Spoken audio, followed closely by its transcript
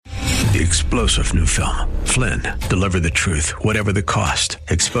the explosive new film, Flynn, Deliver the Truth, Whatever the Cost,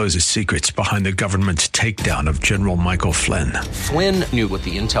 exposes secrets behind the government's takedown of General Michael Flynn. Flynn knew what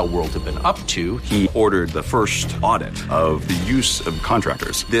the intel world had been up to. He ordered the first audit of the use of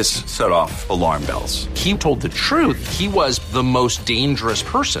contractors. This set off alarm bells. He told the truth. He was the most dangerous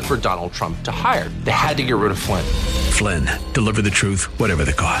person for Donald Trump to hire. They had to get rid of Flynn. Flynn, Deliver the Truth, Whatever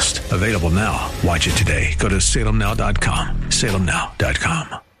the Cost. Available now. Watch it today. Go to salemnow.com.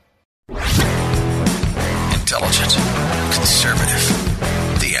 salemnow.com. Intelligent, conservative,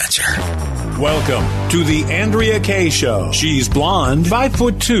 The Answer. Welcome to the Andrea Kaye Show. She's blonde,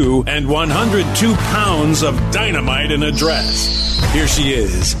 5'2", and 102 pounds of dynamite in a dress. Here she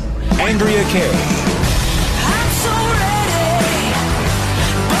is, Andrea Kaye.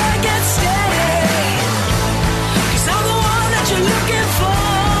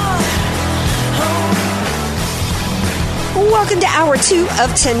 Welcome to Hour 2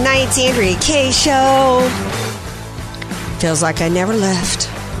 of tonight's Andrea Kaye Show. Feels like I never left.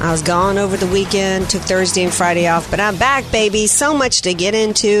 I was gone over the weekend, took Thursday and Friday off, but I'm back, baby. So much to get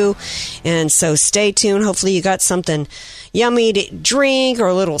into, and so stay tuned. Hopefully you got something yummy to drink or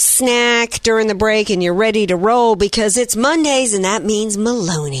a little snack during the break, and you're ready to roll because it's Mondays, and that means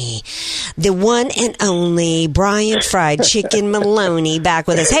Maloney. The one and only Brian Fried Chicken Maloney back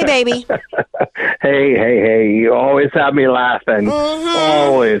with us. Hey, baby. Hey, you always have me laughing.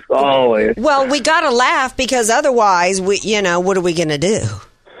 Mm-hmm. Always. Well, we got to laugh because otherwise, what are we going to do?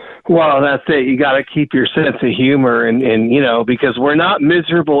 Well, that's it. You got to keep your sense of humor and, because we're not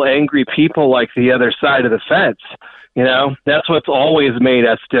miserable, angry people like the other side of the fence. That's what's always made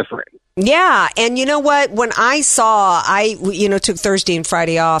us different. Yeah. And you know what? When I took Thursday and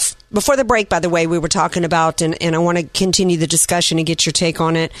Friday off before the break, by the way, we were talking about, and I want to continue the discussion and get your take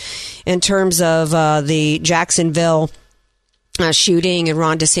on it in terms of the Jacksonville shooting and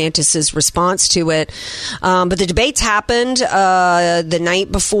Ron DeSantis' response to it. But the debates happened the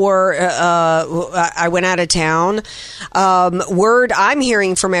night before I went out of town. Word I'm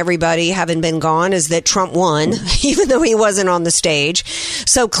hearing from everybody, having been gone, is that Trump won, even though he wasn't on the stage.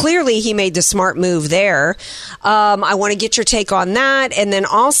 So clearly he made the smart move there. I want to get your take on that. And then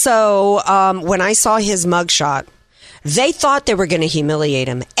also, when I saw his mugshot, they thought they were going to humiliate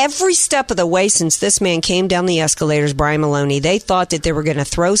him. Every step of the way since this man came down the escalators, Brian Maloney, they thought that they were going to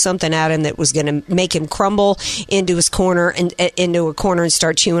throw something at him that was going to make him crumble into his corner and into a corner and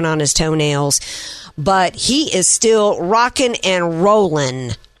start chewing on his toenails. But he is still rocking and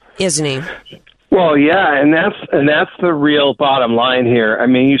rolling, isn't he? Well, yeah, and that's the real bottom line here. I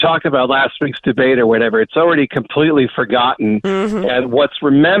mean, you talked about last week's debate or whatever. It's already completely forgotten. Mm-hmm. And what's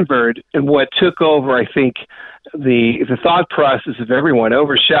remembered and what took over, I think, the thought process of everyone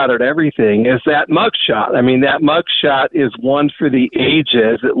overshadowed everything is that mugshot. I mean, that mugshot is one for the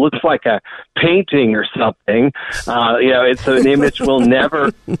ages. It looks like a painting or something. It's an image we'll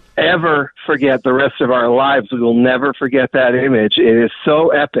never, ever forget the rest of our lives. We will never forget that image. It is so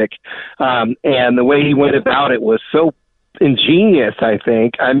epic. And the way he went about it was so ingenious, I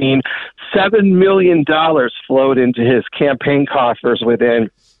think. I mean, $7 million flowed into his campaign coffers within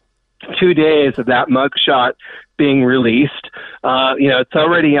 2 days of that mugshot being released. It's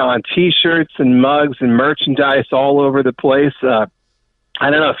already on T-shirts and mugs and merchandise all over the place. I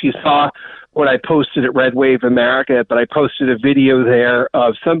don't know if you saw what I posted at Red Wave America, but I posted a video there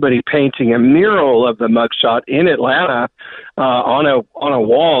of somebody painting a mural of the mugshot in Atlanta on a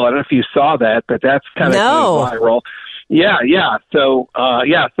wall. I don't know if you saw that, but that's kind of viral. Yeah. So,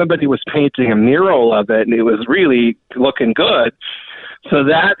 somebody was painting a mural of it, and it was really looking good. So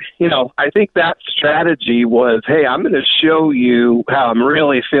that, I think that strategy was, hey, I'm going to show you how I'm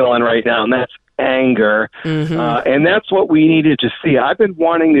really feeling right now, and that's anger. Mm-hmm. And that's what we needed to see. I've been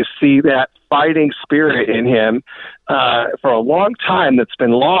wanting to see that fighting spirit in him for a long time that's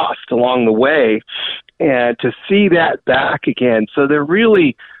been lost along the way, and to see that back again. So they're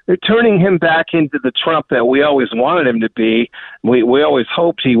turning him back into the Trump that we always wanted him to be. We always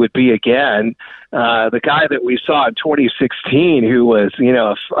hoped he would be again. The guy that we saw in 2016 who was,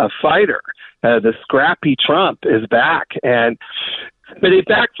 a fighter, the scrappy Trump is back. But it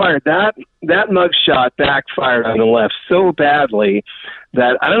backfired. That mugshot backfired on the left so badly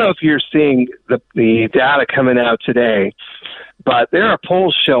that I don't know if you're seeing the data coming out today, but there are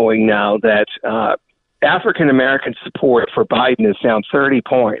polls showing now that African-American support for Biden is down 30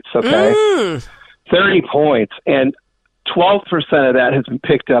 points, okay? 30 points. And 12% of that has been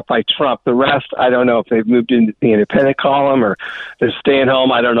picked up by Trump. The rest, I don't know if they've moved into the independent column or they're staying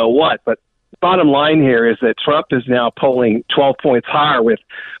home. I don't know what. But bottom line here is that Trump is now polling 12 points higher with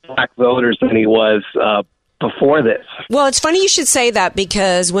black voters than he was before this. Well, it's funny you should say that,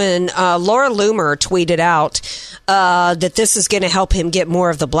 because when Laura Loomer tweeted out that this is going to help him get more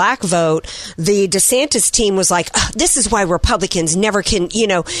of the black vote, the DeSantis team was like, this is why Republicans never can,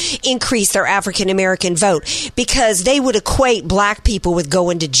 increase their African American vote, because they would equate black people with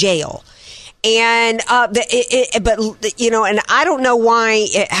going to jail. And, and I don't know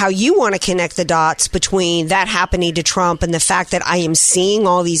how you want to connect the dots between that happening to Trump and the fact that I am seeing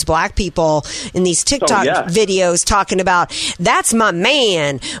all these black people in these TikTok videos talking about, that's my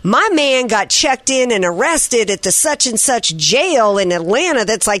man. My man got checked in and arrested at the such and such jail in Atlanta.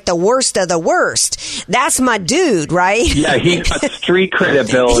 That's like the worst of the worst. That's my dude, right? Yeah, he got street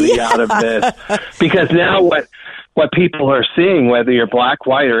credibility out of this, because now what people are seeing, whether you're black,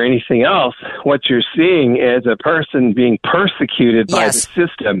 white, or anything else, what you're seeing is a person being persecuted by the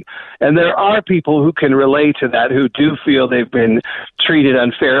system. And there are people who can relate to that, who do feel they've been treated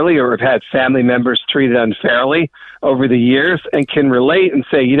unfairly or have had family members treated unfairly over the years, and can relate and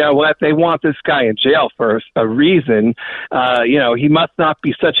say, you know what, they want this guy in jail for a reason. He must not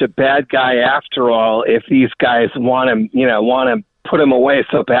be such a bad guy after all if these guys want him put him away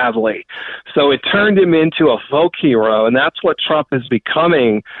so badly. So it turned him into a folk hero, and that's what Trump is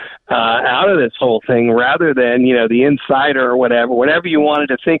becoming out of this whole thing, rather than, the insider or whatever you wanted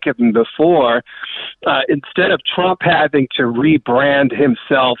to think of him before. Instead of Trump having to rebrand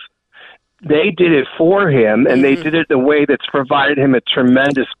himself, they did it for him, and they did it in a way that's provided him a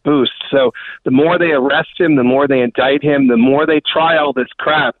tremendous boost. So the more they arrest him, the more they indict him, the more they try all this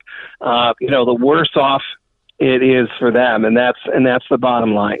crap, the worse off it is for them, and that's the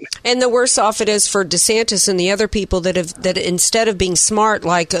bottom line. And the worse off it is for DeSantis and the other people that instead of being smart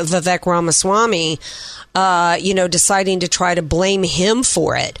like Vivek Ramaswamy, deciding to try to blame him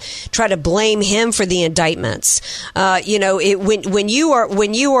for it, try to blame him for the indictments. When you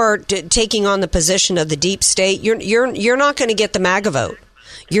are taking on the position of the deep state, you're not going to get the MAGA vote.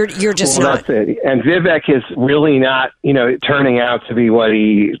 You're just not. That's it. And Vivek is really not, turning out to be what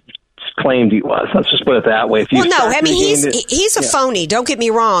he claimed he was. Let's just put it that way. He's a phony. Don't get me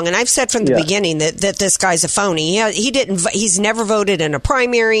wrong. And I've said from the beginning that this guy's a phony. He's never voted in a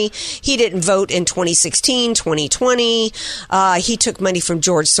primary. He didn't vote in 2016, 2020. He took money from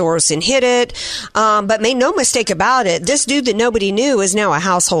George Soros and hid it. But made no mistake about it, this dude that nobody knew is now a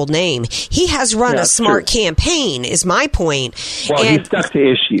household name. He has run a smart campaign, is my point. Well, he's stuck to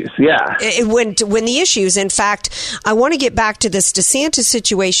issues. Yeah. When the issues, in fact, I want to get back to this DeSantis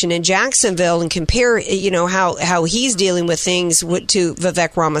situation in Jacksonville and compare, how he's dealing with things to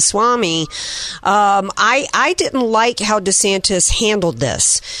Vivek Ramaswamy. I didn't like how DeSantis handled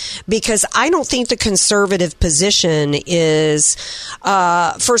this, because I don't think the conservative position is,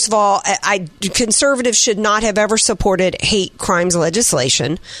 first of all, conservatives should not have ever supported hate crimes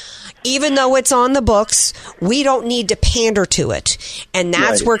legislation. Even though it's on the books, we don't need to pander to it. And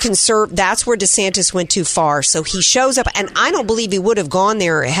that's where that's where DeSantis went too far. So he shows up, and I don't believe he would have gone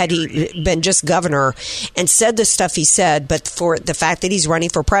there had he been just governor and said the stuff he said, but for the fact that he's running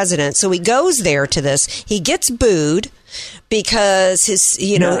for president. So he goes there to this. He gets booed because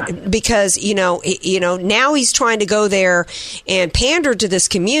now he's trying to go there and pander to this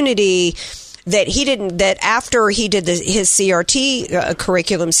community that after he did his CRT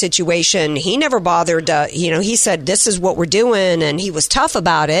curriculum situation, he never bothered he said, this is what we're doing, and he was tough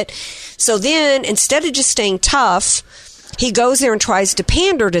about it. So then, instead of just staying tough, he goes there and tries to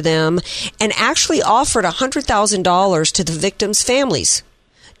pander to them, and actually offered $100,000 to the victims' families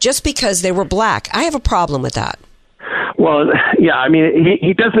just because they were black. I have a problem with that. Well, yeah, I mean,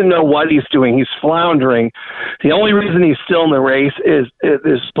 he doesn't know what he's doing. He's floundering. The only reason he's still in the race is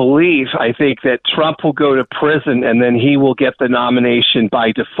this belief, I think, that Trump will go to prison and then he will get the nomination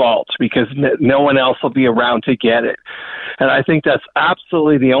by default because no one else will be around to get it. And I think that's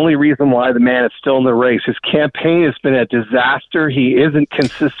absolutely the only reason why the man is still in the race. His campaign has been a disaster. He isn't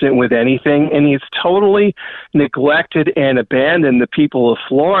consistent with anything, and he's totally neglected and abandoned the people of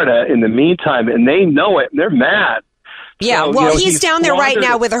Florida in the meantime, and they know it, and they're mad. Yeah, well, he's down there right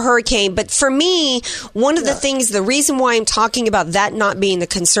now with a hurricane. But for me, one of the things, the reason why I'm talking about that not being the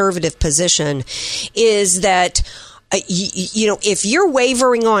conservative position is that, if you're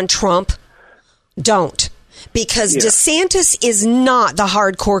wavering on Trump, don't. Because DeSantis is not the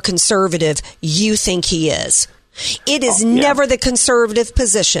hardcore conservative you think he is. It is never the conservative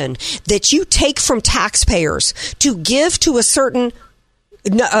position that you take from taxpayers to give to a certain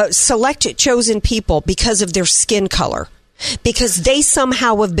select chosen people because of their skin color, because they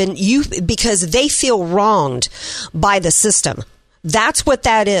somehow have been because they feel wronged by the system. That's what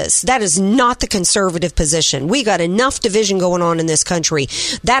that is. That is not the conservative position. We got enough division going on in this country.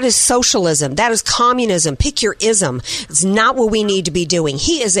 That is socialism. That is communism. Pick your ism. It's not what we need to be doing.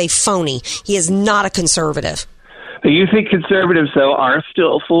 He is a phony. He is not a conservative. You think conservatives, though, are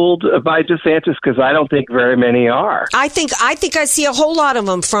still fooled by DeSantis? Because I don't think very many are. I think I see a whole lot of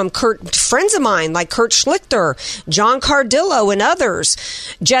them from friends of mine like Kurt Schlichter, John Cardillo, and others.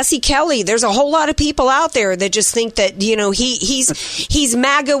 Jesse Kelly. There's a whole lot of people out there that just think that he's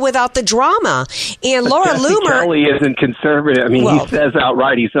MAGA without the drama. And Laura Loomer. Kelly isn't conservative. I mean, he says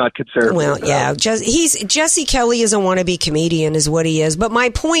outright he's not conservative. Well, yeah, Jesse Kelly is a wannabe comedian, is what he is. But my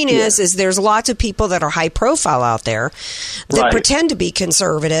point is there's lots of people that are high profile out there that pretend to be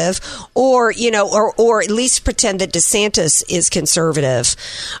conservative, or at least pretend that DeSantis is conservative.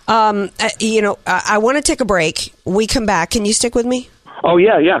 I want to take a break. We come back. Can you stick with me? Oh,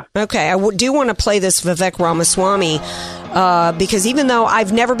 yeah. Okay, I do want to play this Vivek Ramaswamy because even though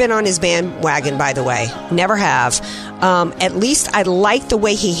I've never been on his bandwagon, by the way, never have, at least I like the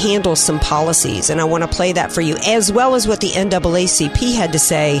way he handles some policies, and I want to play that for you, as well as what the NAACP had to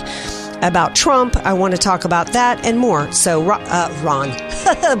say about Trump. I want to talk about that and more. So,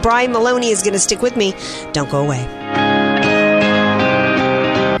 Brian Maloney is going to stick with me. Don't go away.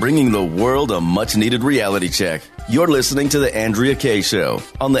 Bringing the world a much-needed reality check. You're listening to The Andrea Kaye Show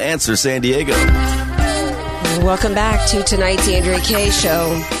on The Answer San Diego. Welcome back to tonight's Andrea Kaye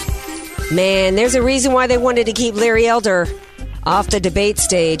Show. Man, there's a reason why they wanted to keep Larry Elder off the debate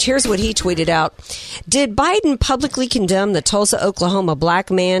stage. Here's what he tweeted out. Did Biden publicly condemn the Tulsa, Oklahoma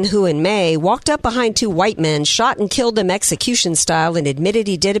black man who in May walked up behind two white men, shot and killed them execution style, and admitted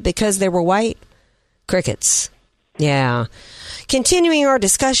he did it because they were white? Crickets. Yeah. Continuing our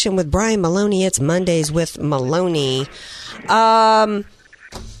discussion with Brian Maloney, it's Mondays with Maloney. That's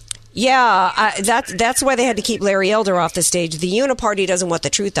why they had to keep Larry Elder off the stage. The Uniparty doesn't want the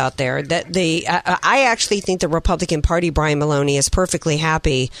truth out there. I actually think the Republican Party, Brian Maloney, is perfectly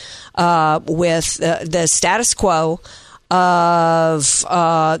happy with the status quo of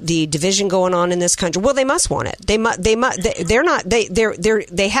the division going on in this country. Well, they must want it. They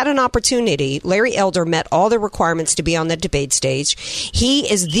had an opportunity. Larry Elder met all the requirements to be on the debate stage. He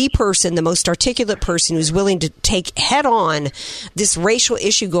is the person, the most articulate person, who's willing to take head on this racial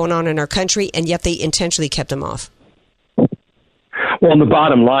issue going on in our country, and yet they intentionally kept him off. Well, the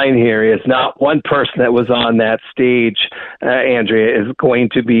bottom line here is not one person that was on that stage, Andrea, is going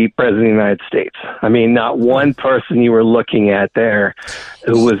to be president of the United States. I mean, not one person you were looking at there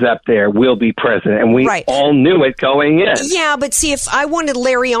who was up there will be president. And we all knew it going in. Yeah, but see, if I wanted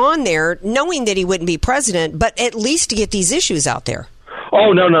Larry on there, knowing that he wouldn't be president, but at least to get these issues out there.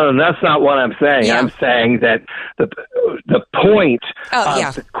 Oh, no, that's not what I'm saying. Yeah. I'm saying that the point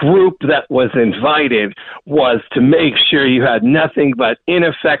of the group that was invited was to make sure you had nothing but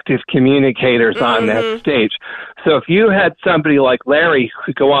ineffective communicators on that stage. So if you had somebody like Larry who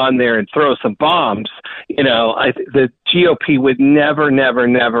could go on there and throw some bombs, the GOP would never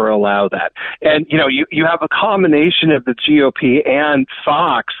allow that. And, you have a combination of the GOP and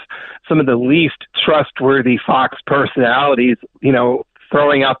Fox, some of the least trustworthy Fox personalities,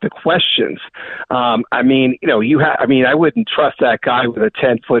 throwing out the questions. I wouldn't trust that guy with a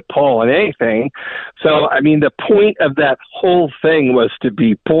 10-foot pole on anything. So, the point of that whole thing was to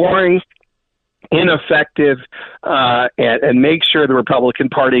be boring, ineffective, and make sure the Republican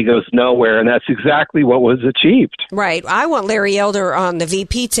Party goes nowhere. And that's exactly what was achieved. Right. I want Larry Elder on the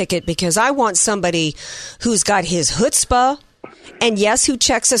VP ticket because I want somebody who's got his chutzpah, and yes, who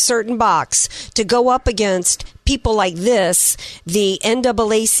checks a certain box to go up against people like this, the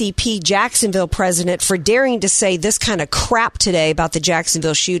NAACP Jacksonville president, for daring to say this kind of crap today about the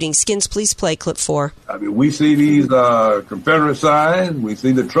Jacksonville shooting. Skins, please play clip 4. We see these Confederate signs, we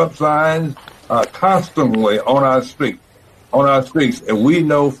see the Trump signs constantly on our streets, and we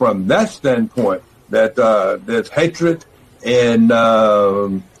know from that standpoint that there's hatred, and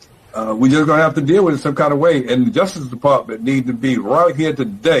we're just going to have to deal with it some kind of way. And the Justice Department needs to be right here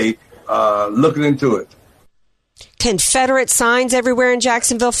today looking into it. Confederate signs everywhere in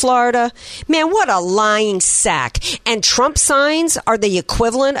Jacksonville, Florida. Man, what a lying sack. And Trump signs are the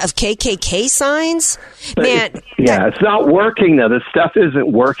equivalent of KKK signs? Man, it's not working, though. This stuff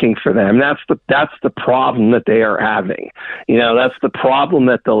isn't working for them. That's the problem that they are having. That's the problem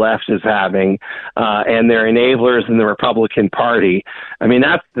that the left is having, and their enablers in the Republican Party.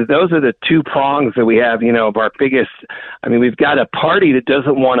 Those are the two prongs that we have, of our biggest. We've got a party that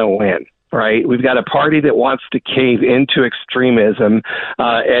doesn't want to win. Right. We've got a party that wants to cave into extremism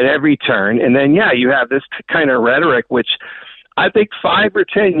at every turn. And then, you have this kind of rhetoric, which I think 5 or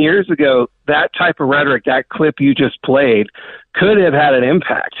 10 years ago, that type of rhetoric, that clip you just played, could have had an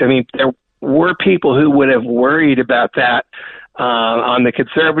impact. I mean, there were people who would have worried about that on the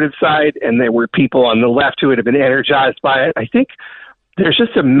conservative side, and there were people on the left who would have been energized by it. I think there's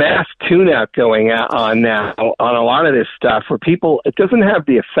just a mass tune-out going on now on a lot of this stuff where people, it doesn't have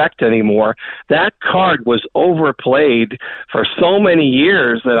the effect anymore. That card was overplayed for so many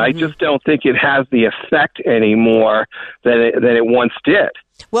years that I just don't think it has the effect anymore that it once did.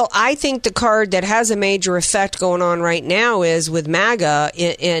 Well, I think the card that has a major effect going on right now is with MAGA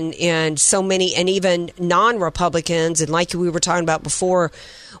and so many, and even non-Republicans, and like we were talking about before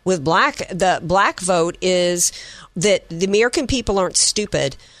with the black vote, is that the American people aren't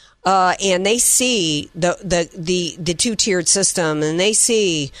stupid, and they see the two-tiered system, and they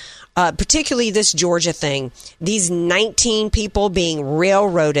see particularly this Georgia thing, these 19 people being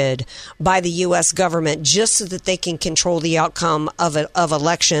railroaded by the U.S. government just so that they can control the outcome of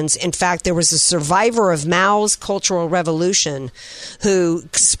elections. In fact, there was a survivor of Mao's Cultural Revolution who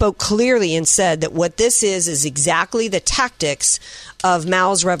spoke clearly and said that what this is exactly the tactics of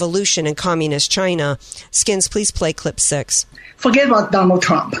Mao's revolution in communist China. Skins, please play clip 6. Forget about Donald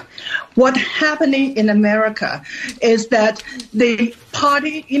Trump. What's happening in America is that the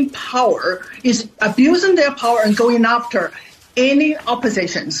party in power is abusing their power and going after any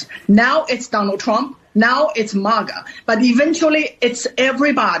oppositions. Now it's Donald Trump. Now it's MAGA. But eventually it's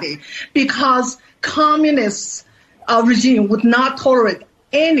everybody, because communist regime would not tolerate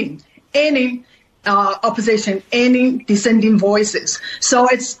any opposition, any dissenting voices. So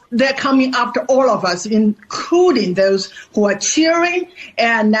they're coming after all of us, including those who are cheering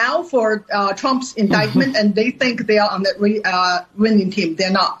and now for Trump's indictment, and they think they are on the winning team. They're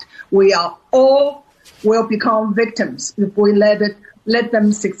not. We are all will become victims if we let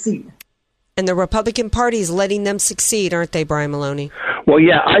them succeed. And the Republican Party is letting them succeed, aren't they, Brian Maloney? Well,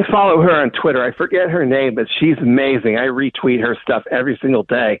 yeah, I follow her on Twitter. I forget her name, but she's amazing. I retweet her stuff every single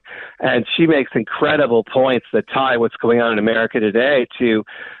day, and she makes incredible points that tie what's going on in America today to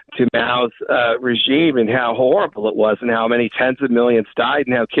Mao's regime and how horrible it was and how many tens of millions died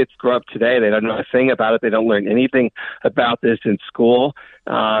and how kids grow up today. They don't know a thing about it. They don't learn anything about this in school.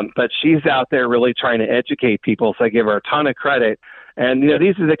 But she's out there really trying to educate people, so I give her a ton of credit. And,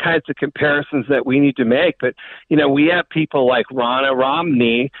 these are the kinds of comparisons that we need to make. But, we have people like Ronna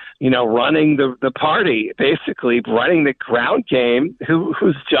Romney, running the party, basically running the ground game,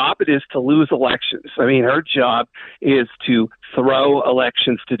 whose job it is to lose elections. I mean, her job is to throw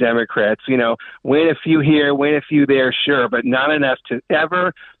elections to Democrats, win a few here, win a few there, sure, but not enough to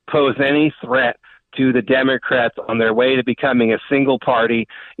ever pose any threat to the Democrats on their way to becoming a single party.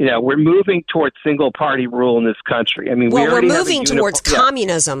 We're moving towards single party rule in this country. I mean, we're moving towards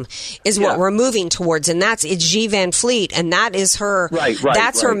communism is what we're moving towards. And it's G. Van Fleet. And that is her,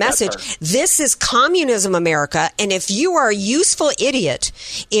 that's her message. That's her. This is communism, America. And if you are a useful idiot,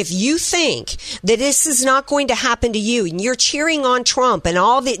 if you think that this is not going to happen to you and you're cheering on Trump and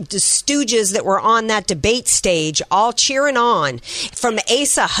all the stooges that were on that debate stage, all cheering on from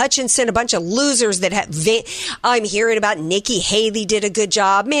Asa Hutchinson, a bunch of losers that I'm hearing about Nikki Haley did a good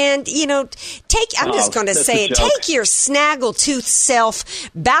job. Man, I'm just going to say it. Take your snaggletooth self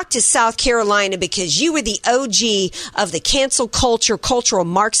back to South Carolina, because you were the OG of the cancel cultural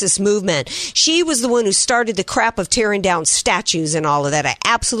Marxist movement. She was the one who started the crap of tearing down statues and all of that. I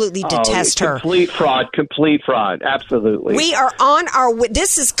absolutely detest her. Complete fraud. Absolutely. We are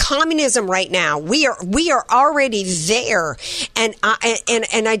this is communism right now. We are already there. And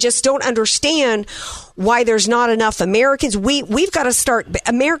I just don't understand why there's not enough Americans. We've got to start.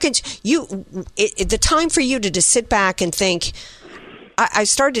 Americans, the time for you to just sit back and think. I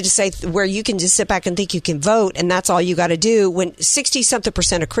started to say where you can just sit back and think you can vote, and that's all you got to do, when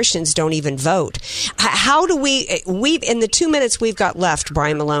 60-something% of Christians don't even vote. How do we in the 2 minutes we've got left,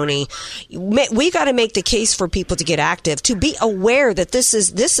 Brian Maloney, we got to make the case for people to get active, to be aware that this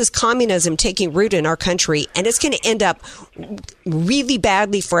is communism taking root in our country, and it's going to end up really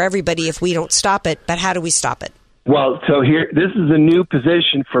badly for everybody if we don't stop it. But how do we stop it? Well, so this is a new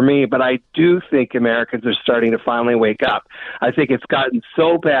position for me, but I do think Americans are starting to finally wake up. I think it's gotten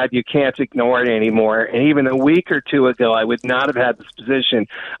so bad you can't ignore it anymore. And even a week or two ago, I would not have had this position.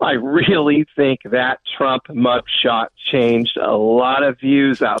 I really think that Trump mugshot changed a lot of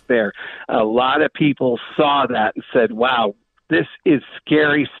views out there. A lot of people saw that and said, wow, this is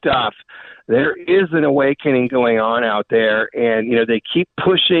scary stuff. There is an awakening going on out there, and, they keep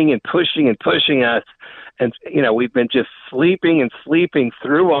pushing and pushing and pushing us. And, we've been just sleeping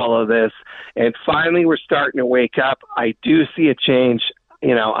through all of this. And finally, we're starting to wake up. I do see a change.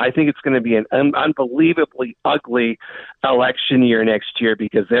 I think it's going to be an unbelievably ugly election year next year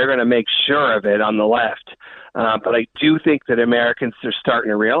because they're going to make sure of it on the left. But I do think that Americans are starting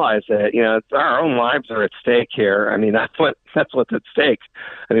to realize that, our own lives are at stake here. I mean, that's what's at stake.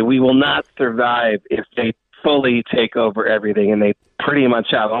 I mean, we will not survive if they fully take over everything, and they pretty much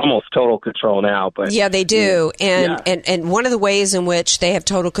have almost total control now. But yeah, they do. And one of the ways in which they have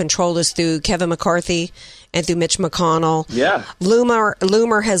total control is through Kevin McCarthy and through Mitch McConnell. Yeah.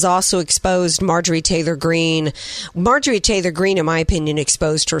 Loomer has also exposed Marjorie Taylor Greene. Marjorie Taylor Greene, in my opinion,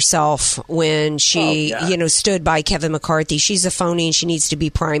 exposed herself when she, stood by Kevin McCarthy. She's a phony and she needs to be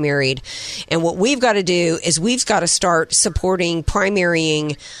primaried. And what we've got to do is we've got to start supporting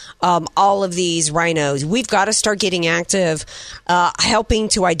primarying all of these rhinos. We've got to start getting active, helping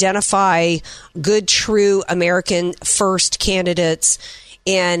to identify good, true American first candidates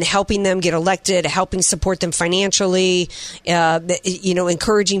and helping them get elected, helping support them financially,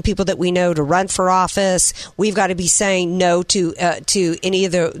 encouraging people that we know to run for office. We've got to be saying no to any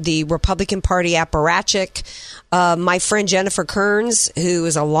of the Republican Party apparatchik. My friend Jennifer Kearns, who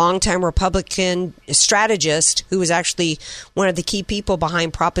is a longtime Republican strategist, who was actually one of the key people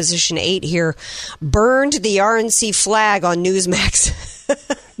behind Proposition 8 here, burned the RNC flag on Newsmax.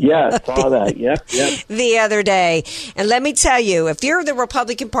 Yeah, saw that. Yep. The other day. And let me tell you, if you're the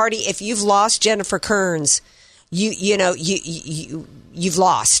Republican Party, if you've lost Jennifer Kearns, you've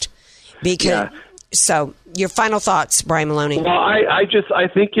lost. So your final thoughts, Brian Maloney. Well, I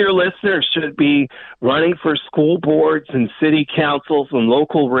think your listeners should be running for school boards and city councils and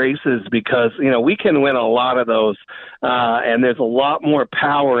local races because, we can win a lot of those. And there's a lot more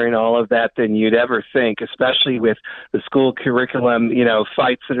power in all of that than you'd ever think, especially with the school curriculum,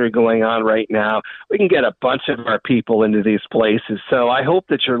 fights that are going on right now. We can get a bunch of our people into these places. So I hope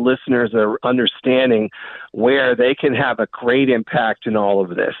that your listeners are understanding where they can have a great impact in all of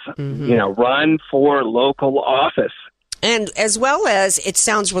this. Mm-hmm. Run for local office. And as well as, it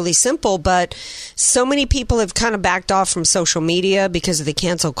sounds really simple, but so many people have kind of backed off from social media because of the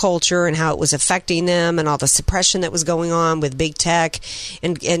cancel culture and how it was affecting them and all the suppression that was going on with big tech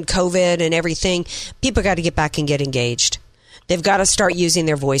and COVID and everything. People got to get back and get engaged. They've got to start using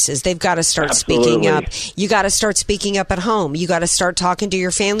their voices. They've got to start speaking up. You got to start speaking up at home. You got to start talking to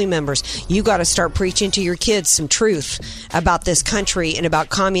your family members. You got to start preaching to your kids some truth about this country and about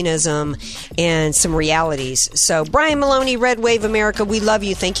communism and some realities. So, Brian Maloney, Red Wave America, we love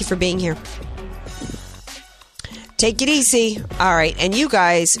you. Thank you for being here. Take it easy. All right. And you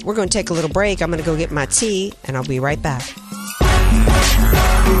guys, we're going to take a little break. I'm going to go get my tea, and I'll be right back.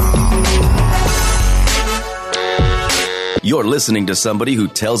 You're listening to somebody who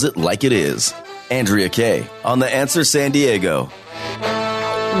tells it like it is. Andrea Kaye on The Answer San Diego.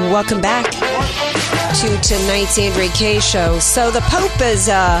 Welcome back to tonight's Andrea Kaye Show. So the Pope is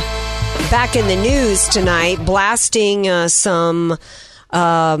back in the news tonight, blasting some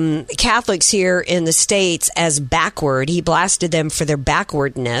Catholics here in the States as backward. He blasted them for their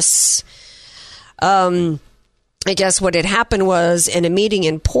backwardness. I guess what had happened was in a meeting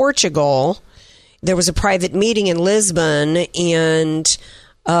in Portugal, there was a private meeting in Lisbon, and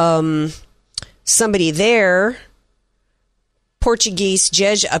somebody there, a Portuguese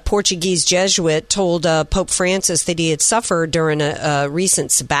Jesuit, told Pope Francis that he had suffered during a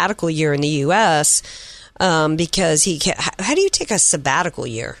recent sabbatical year in the U.S. Because how do you take a sabbatical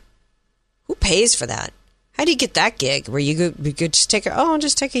year? Who pays for that? How do you get that gig where you could just take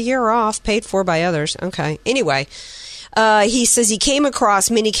a year off, paid for by others? Okay. Anyway. He says he came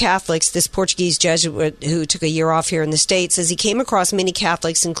across many Catholics, this Portuguese Jesuit who took a year off here in the States, says he came across many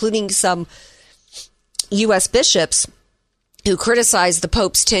Catholics, including some U.S. bishops, who criticized the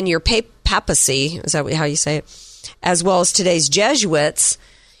Pope's 10-year papacy, is that how you say it, as well as today's Jesuits.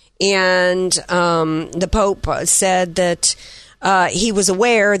 And the Pope said that he was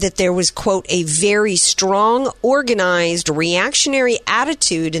aware that there was, quote, a very strong, organized, reactionary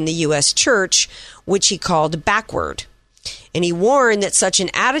attitude in the U.S. Church, which he called backward. And he warned that such an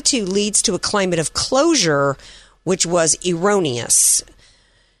attitude leads to a climate of closure, which was erroneous.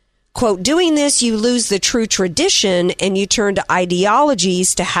 Quote, doing this, you lose the true tradition and you turn to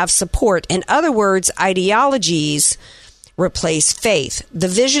ideologies to have support. In other words, ideologies replace faith. The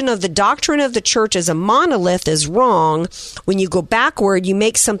vision of the doctrine of the church as a monolith is wrong. When you go backward, you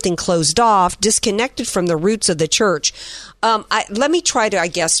make something closed off, disconnected from the roots of the church. Let me try to, I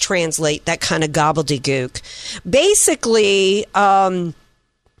guess, translate that kind of gobbledygook. Basically,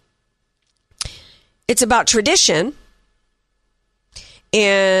 it's about tradition.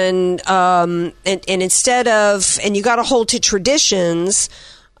 And instead of, and you got to hold to traditions,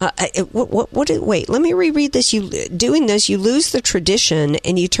 Wait, let me reread this. Doing this, you lose the tradition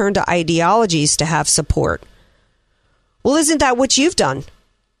and you turn to ideologies to have support. Well, isn't that what you've done,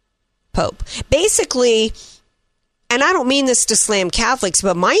 Pope? Basically, and I don't mean this to slam Catholics,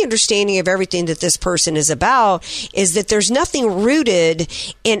 but my understanding of everything that this person is about is that there's nothing rooted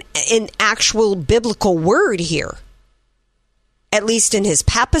in actual biblical word here, at least in his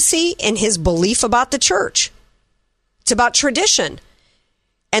papacy and his belief about the church. It's about tradition.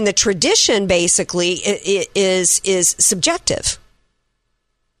 And the tradition basically is subjective.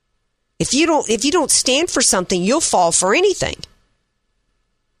 If you don't stand for something, you'll fall for anything.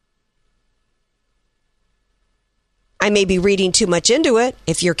 I may be reading too much into it.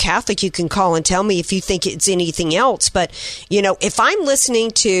 If you're Catholic, you can call and tell me if you think it's anything else. But, if I'm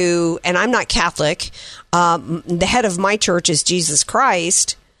listening to, and I'm not Catholic, the head of my church is Jesus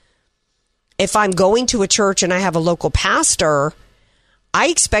Christ. If I'm going to a church and I have a local pastor, I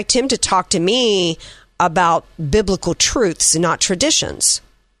expect him to talk to me about biblical truths, not traditions.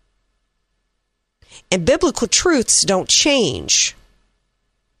 And biblical truths don't change.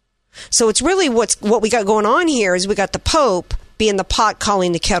 So it's really what we got going on here is we got the Pope being the pot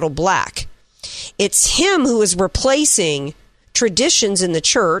calling the kettle black. It's him who is replacing traditions in the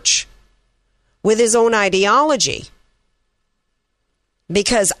church with his own ideology.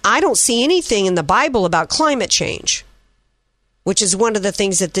 Because I don't see anything in the Bible about climate change, which is one of the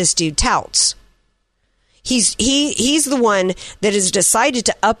things that this dude touts. He's the one that has decided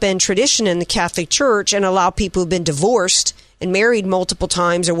to upend tradition in the Catholic Church and allow people who've been divorced and married multiple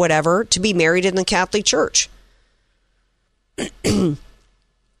times or whatever to be married in the Catholic Church.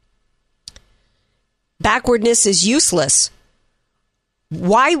 Backwardness is useless.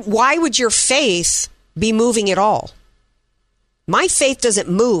 Why would your faith be moving at all? My faith doesn't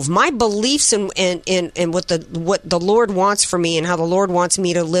move. My beliefs in what the Lord wants for me and how the Lord wants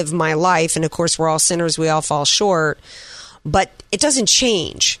me to live my life, and of course we're all sinners, we all fall short, but it doesn't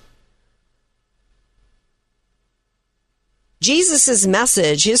change. Jesus'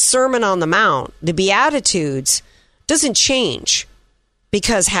 message, his Sermon on the Mount, the Beatitudes, doesn't change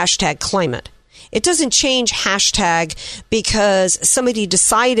because #climate. It doesn't change # because somebody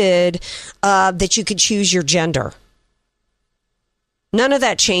decided that you could choose your gender. None of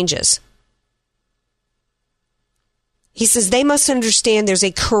that changes. He says they must understand there's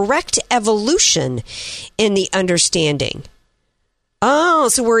a correct evolution in the understanding. Oh,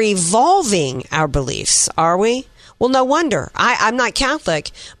 so we're evolving our beliefs, are we? Well, no wonder. I'm not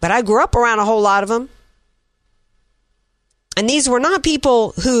Catholic, but I grew up around a whole lot of them. And these were not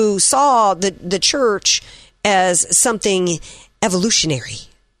people who saw the church as something evolutionary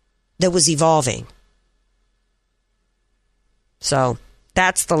that was evolving. So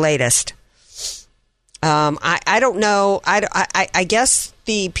that's the latest. I don't know. I guess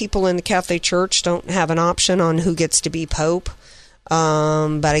the people in the Catholic Church don't have an option on who gets to be Pope.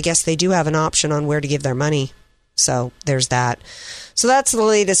 But I guess they do have an option on where to give their money. So there's that. So that's the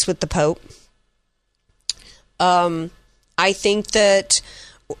latest with the Pope. I think that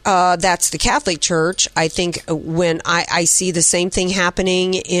that's the Catholic Church. I think when I see the same thing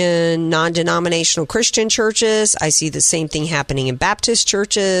happening in non-denominational Christian churches, I see the same thing happening in Baptist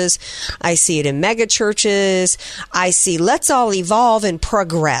churches, I see it in mega churches, I see let's all evolve and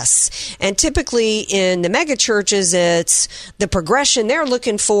progress. And typically in the mega churches, it's the progression they're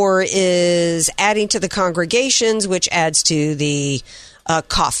looking for is adding to the congregations, which adds to the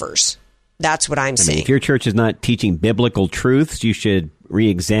coffers. That's what I'm saying. If your church is not teaching biblical truths, you should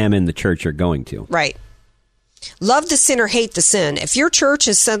re-examine the church you're going to. Right. Love the sin or hate the sin. If your church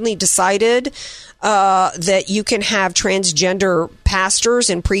has suddenly decided that you can have transgender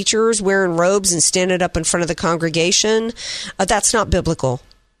pastors and preachers wearing robes and standing up in front of the congregation, that's not biblical.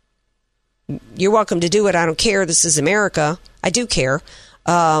 You're welcome to do it. I don't care. This is America. I do care.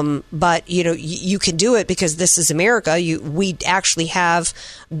 But, you can do it because this is America. We actually have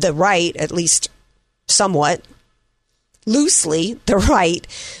the right, at least somewhat loosely, the right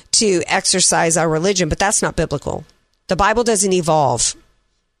to exercise our religion. But that's not biblical. The Bible doesn't evolve.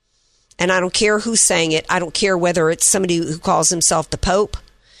 And I don't care who's saying it. I don't care whether it's somebody who calls himself the Pope.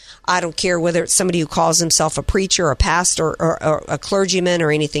 I don't care whether it's somebody who calls himself a preacher, a pastor, or a clergyman,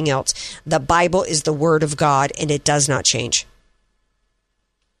 or anything else. The Bible is the Word of God, and it does not change.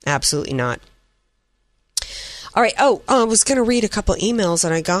 Absolutely not. All right. Oh, I was going to read a couple emails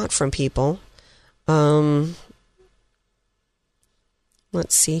that I got from people.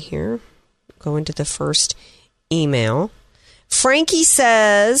 Let's see here. Go into the first email. Frankie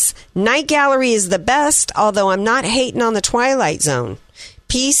says, Night Gallery is the best, although I'm not hating on the Twilight Zone.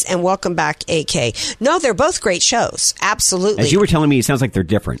 Peace and welcome back, AK. No, they're both great shows. Absolutely. As you were telling me, it sounds like they're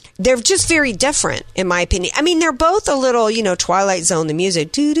different. They're just very different, in my opinion. I mean, they're both a little, Twilight Zone, the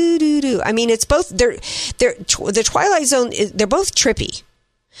music. Do, do, do, do. I mean, it's both, the Twilight Zone, they're both trippy.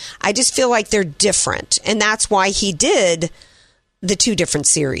 I just feel like they're different. And that's why he did the two different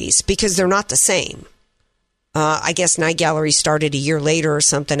series, because they're not the same. I guess Night Gallery started a year later or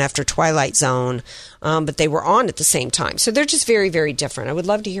something after Twilight Zone, but they were on at the same time. So they're just very, very different. I would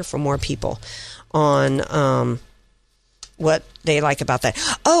love to hear from more people on what they like about that.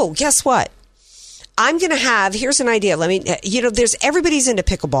 Oh, guess what? I'm going to have, here's an idea. Everybody's into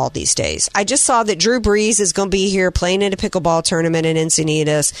pickleball these days. I just saw that Drew Brees is going to be here playing in a pickleball tournament in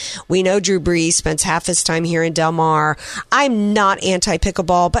Encinitas. We know Drew Brees spends half his time here in Del Mar. I'm not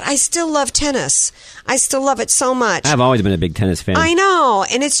anti-pickleball, but I still love tennis. I still love it so much. I've always been a big tennis fan. I know.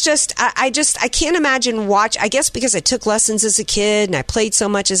 And it's just, I can't imagine I guess because I took lessons as a kid and I played so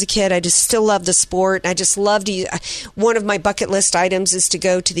much as a kid, I just still love the sport. And I just love one of my bucket list items is to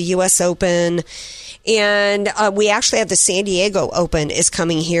go to the U.S. Open. And we actually have the San Diego Open is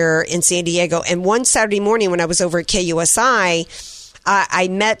coming here in San Diego. And one Saturday morning when I was over at KUSI, I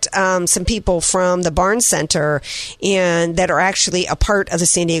met some people from the Barnes Center and that are actually a part of the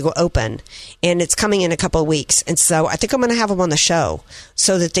San Diego Open. And it's coming in a couple of weeks. And so I think I'm going to have them on the show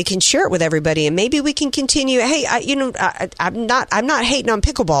so that they can share it with everybody. And maybe we can continue. Hey, I'm not hating on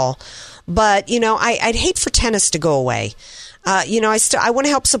pickleball, but, I'd hate for tennis to go away. I want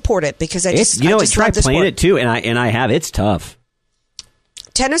to help support it because I just try playing it too, and I have. It's tough.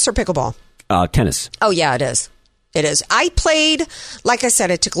 Tennis or pickleball? Tennis. Oh yeah, it is. It is. I played, like I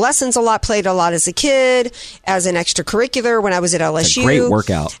said, I took lessons a lot, played a lot as a kid, as an extracurricular when I was at LSU. It's a great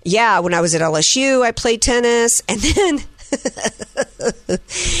workout. Yeah, when I was at LSU, I played tennis, and then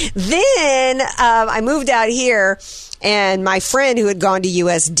I moved out here, and my friend who had gone to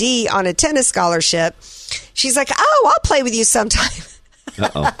USD on a tennis scholarship. She's like, oh, I'll play with you sometime.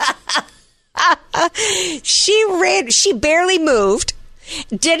 Uh-oh. She barely moved,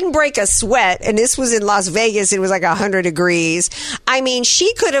 didn't break a sweat, and this was in Las Vegas. It was like 100 degrees. I mean,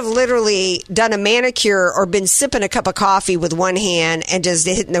 she could have literally done a manicure or been sipping a cup of coffee with one hand and just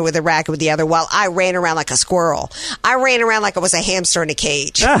hitting her with a racket with the other while I ran around like a squirrel. I ran around like I was a hamster in a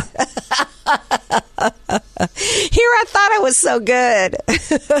cage. Ah. Here I thought I was so good.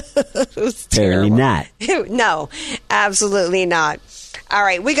 It Apparently not. No, absolutely not. All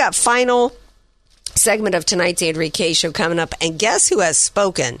right, we got final segment of tonight's Andrea Kaye Show coming up, and guess who has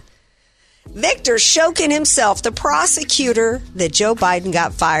spoken? Victor Shokin himself, the prosecutor that Joe Biden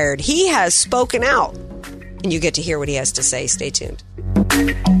got fired. He has spoken out, and you get to hear what he has to say. Stay tuned.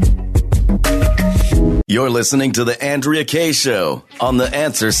 You're listening to the Andrea Kaye Show on The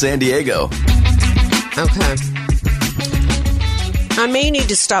Answer San Diego. Okay. I may need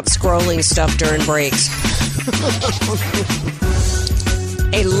to stop scrolling stuff during breaks.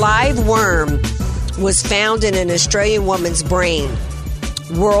 A live worm was found in an Australian woman's brain.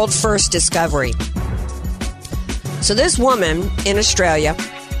 World first discovery. So this woman in Australia,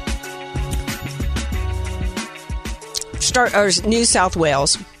 New South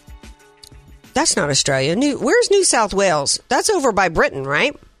Wales. That's not Australia. Where's New South Wales? That's over by Britain,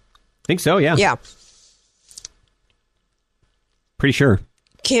 right? I think so, yeah. Yeah. Pretty sure.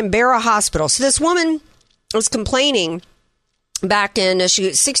 Canberra Hospital. So this woman was complaining back in, she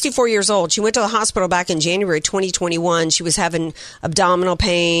was 64 years old. She went to the hospital back in January 2021. She was having abdominal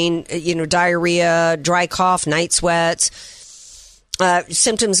pain, diarrhea, dry cough, night sweats.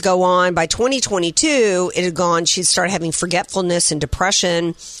 Symptoms go on. By 2022, it had gone. She started having forgetfulness and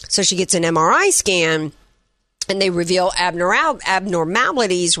depression. So she gets an MRI scan, and they reveal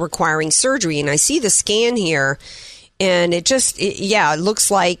abnormalities requiring surgery. And I see the scan here, and it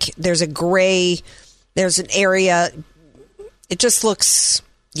looks like there's an area. It just looks,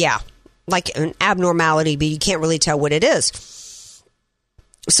 like an abnormality, but you can't really tell what it is.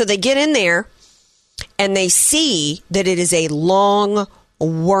 So they get in there, and they see that it is a long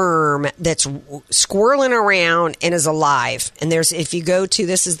worm that's squirreling around and is alive. And if you go to,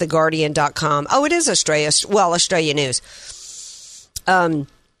 this is theguardian.com. Oh, it is Australia News.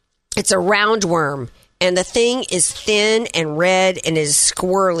 It's a round worm. And the thing is thin and red and is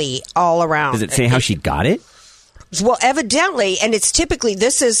squirrely all around. Does it say how she got it? Well, evidently, and it's typically,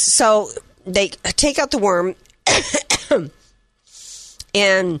 so they take out the worm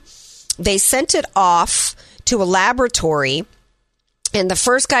and they sent it off to a laboratory, and the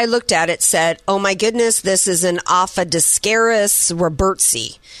first guy looked at it, said, oh my goodness, this is an Aphodiscaris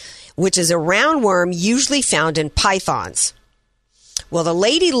robertsi, which is a roundworm usually found in pythons. Well, the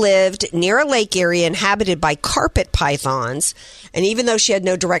lady lived near a lake area inhabited by carpet pythons, and even though she had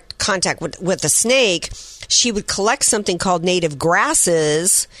no direct contact with the snake, she would collect something called native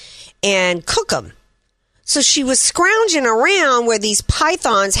grasses and cook them. So she was scrounging around where these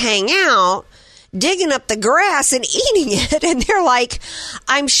pythons hang out, digging up the grass and eating it. And they're like,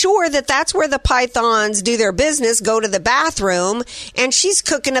 I'm sure that's where the pythons do their business, go to the bathroom, and she's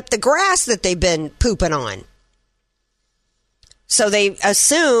cooking up the grass that they've been pooping on. So they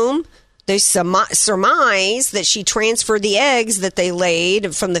assume, they surmise that she transferred the eggs that they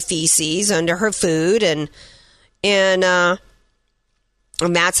laid from the feces under her food, and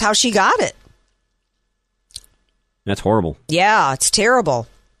that's how she got it. That's horrible. Yeah, it's terrible.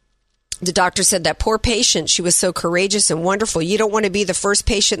 The doctor said that poor patient, she was so courageous and wonderful. You don't want to be the first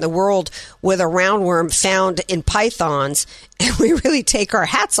patient in the world with a roundworm found in pythons. And we really take our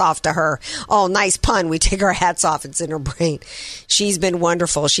hats off to her. Oh, nice pun. We take our hats off. It's in her brain. She's been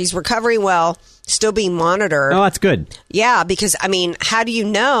wonderful. She's recovering well, still being monitored. Oh, that's good. Yeah, because, I mean, how do you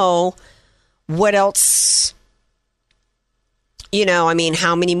know what else,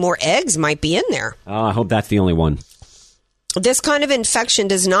 how many more eggs might be in there? Oh, I hope that's the only one. This kind of infection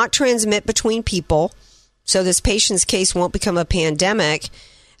does not transmit between people, so this patient's case won't become a pandemic.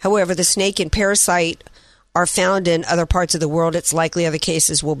 However, the snake and parasite are found in other parts of the world. It's likely other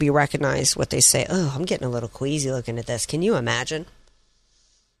cases will be recognized. What they say, oh, I'm getting a little queasy looking at this. Can you imagine?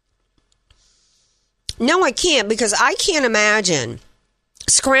 No, I can't, because I can't imagine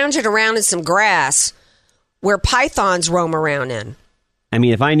scrounging around in some grass where pythons roam around in. I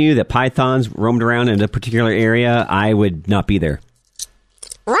mean, if I knew that pythons roamed around in a particular area, I would not be there.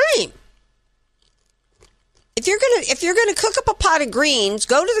 Right. If you're gonna cook up a pot of greens,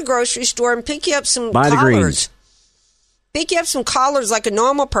 go to the grocery store and pick you up some collards. The greens. Pick you up some collards like a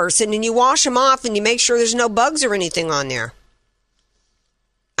normal person, and you wash them off, and you make sure there's no bugs or anything on there.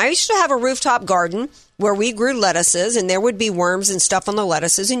 I used to have a rooftop garden where we grew lettuces, and there would be worms and stuff on the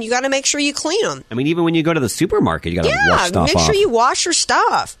lettuces, and you got to make sure you clean them. I mean, even when you go to the supermarket, you got to wash stuff off. Yeah, make sure you wash your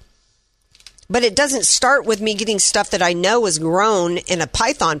stuff. But it doesn't start with me getting stuff that I know is grown in a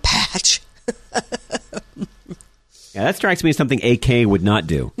python patch. Yeah, that strikes me as something AK would not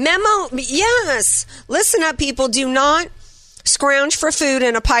do. Memo, yes. Listen up, people. Do not scrounge for food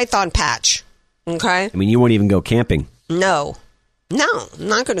in a python patch. Okay? I mean, you won't even go camping. No, I'm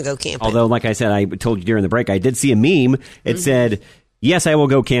not going to go camping. Although, like I said, I told you during the break, I did see a meme. It said, yes, I will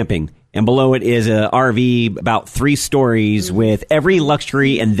go camping. And below it is a RV about 3 stories with every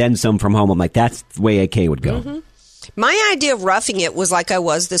luxury and then some from home. I'm like, that's the way AK would go. Mm-hmm. My idea of roughing it was like I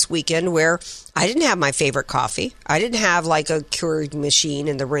was this weekend, where I didn't have my favorite coffee. I didn't have like a Keurig machine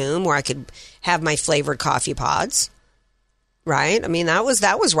in the room where I could have my flavored coffee pods. Right? I mean, that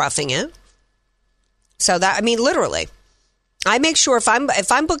was roughing it. So that, I mean, literally, I make sure if I'm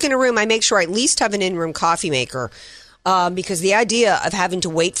booking a room, I make sure I at least have an in-room coffee maker. Because the idea of having to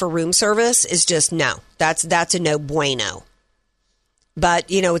wait for room service is just no. That's a no bueno. But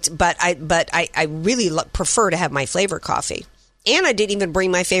I really prefer to have my favorite coffee, and I didn't even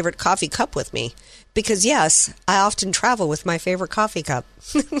bring my favorite coffee cup with me because yes, I often travel with my favorite coffee cup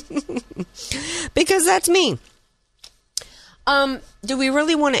because that's me. Do we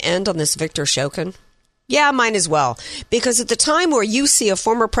really want to end on this Victor Shokin? Yeah, might as well. Because at the time where you see a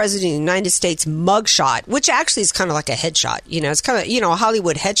former president of the United States mugshot, which actually is kind of like a headshot, it's kind of, a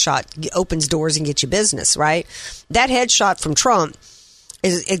Hollywood headshot opens doors and gets you business, right? That headshot from Trump,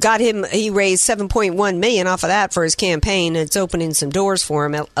 it got him, he raised $7.1 million off of that for his campaign, and it's opening some doors for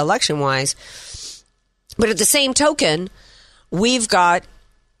him election-wise. But at the same token, we've got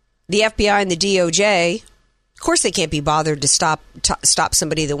the FBI and the DOJ. Of course, they can't be bothered to stop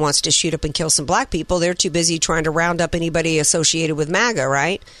somebody that wants to shoot up and kill some black people. They're too busy trying to round up anybody associated with MAGA,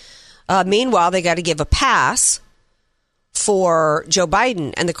 right? Meanwhile, they got to give a pass for Joe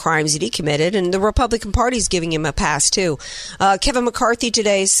Biden and the crimes that he committed, and the Republican Party's giving him a pass too. Kevin McCarthy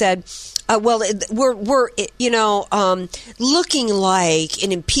today said, we're looking like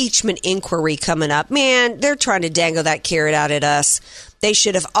an impeachment inquiry coming up. Man, they're trying to dangle that carrot out at us. They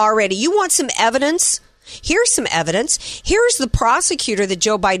should have already. You want some evidence? Here's some evidence. Here's the prosecutor that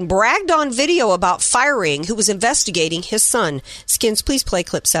Joe Biden bragged on video about firing, who was investigating his son. Skins, please play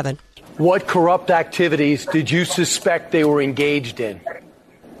clip 7. What corrupt activities did you suspect they were engaged in?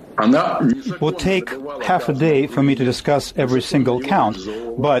 It will take half a day for me to discuss every single count,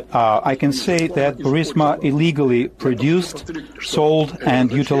 but I can say that Burisma illegally produced, sold,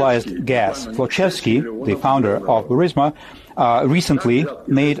 and utilized gas. Zlochevsky, the founder of Burisma, recently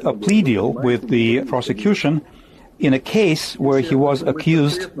made a plea deal with the prosecution in a case where he was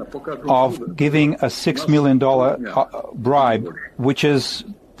accused of giving a $6 million bribe, which is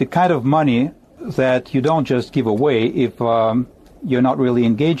the kind of money that you don't just give away if you're not really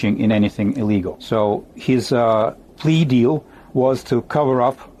engaging in anything illegal. So his plea deal was to cover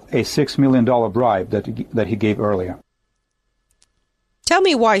up a $6 million bribe that he gave earlier. Tell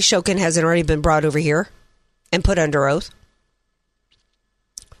me why Shokin hasn't already been brought over here and put under oath.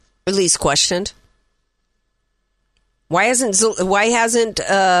 At least questioned. Why hasn't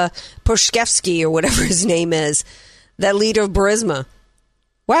Poshkevsky or whatever his name is, that leader of Burisma?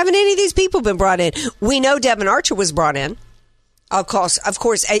 Why haven't any of these people been brought in? We know Devin Archer was brought in. Of course,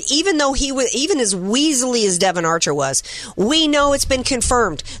 even though he was even as weaselly as Devin Archer was, we know it's been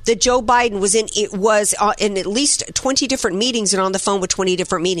confirmed that Joe Biden was in at least 20 different meetings and on the phone with 20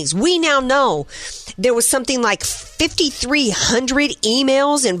 different meetings. We now know there was something like 5,300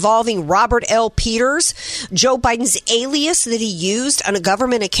 emails involving Robert L. Peters, Joe Biden's alias that he used on a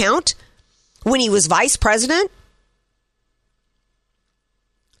government account when he was vice president.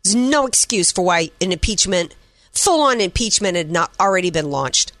 There's no excuse for why an impeachment, full-on impeachment, had not already been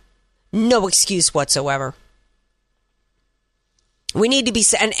launched. No excuse whatsoever. We need to be...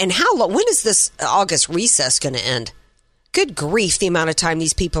 And how long... When is this August recess going to end? Good grief, the amount of time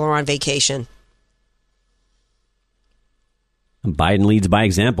these people are on vacation. Biden leads by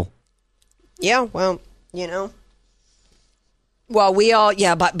example. Yeah, well, you know. Well, we all...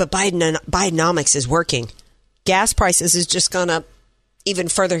 Yeah, but Bidenomics is working. Gas prices has just gone up even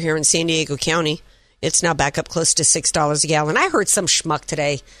further here in San Diego County. It's now back up close to $6 a gallon. I heard some schmuck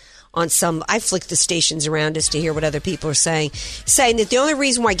today on I flicked the stations around just to hear what other people are saying that the only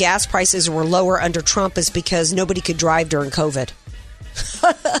reason why gas prices were lower under Trump is because nobody could drive during COVID.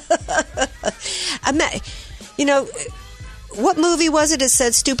 What movie was it that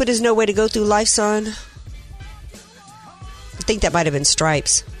said stupid is no way to go through life, son? I think that might have been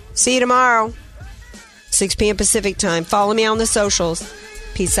Stripes. See you tomorrow, 6 p.m. Pacific time. Follow me on the socials.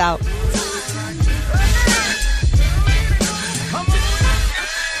 Peace out.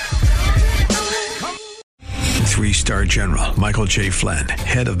 3-star General Michael J. Flynn,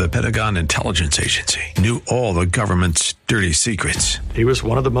 head of the Pentagon Intelligence Agency, knew all the government's dirty secrets. He was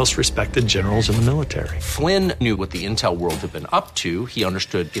one of the most respected generals in the military. Flynn knew what the intel world had been up to. He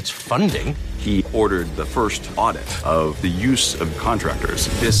understood its funding. He ordered the first audit of the use of contractors.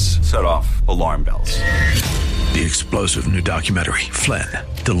 This set off alarm bells. The explosive new documentary, Flynn,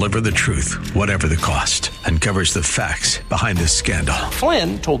 Deliver the Truth, Whatever the Cost, uncovers the facts behind this scandal.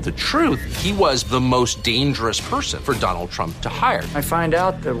 Flynn told the truth. He was the most dangerous person for Donald Trump to hire. I find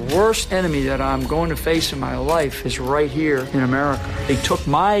out the worst enemy that I'm going to face in my life is right here in America. They took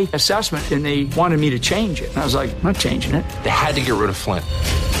my assessment and they wanted me to change it. And I was like, I'm not changing it. They had to get rid of Flynn.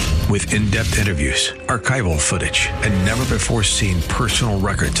 With in-depth interviews, archival footage, and never-before-seen personal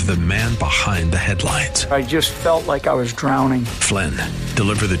records of the man behind the headlines. I just felt like I was drowning. Flynn,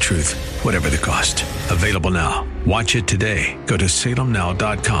 Deliver the Truth, Whatever the Cost. Available now. Watch it today. Go to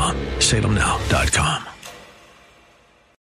salemnow.com. salemnow.com.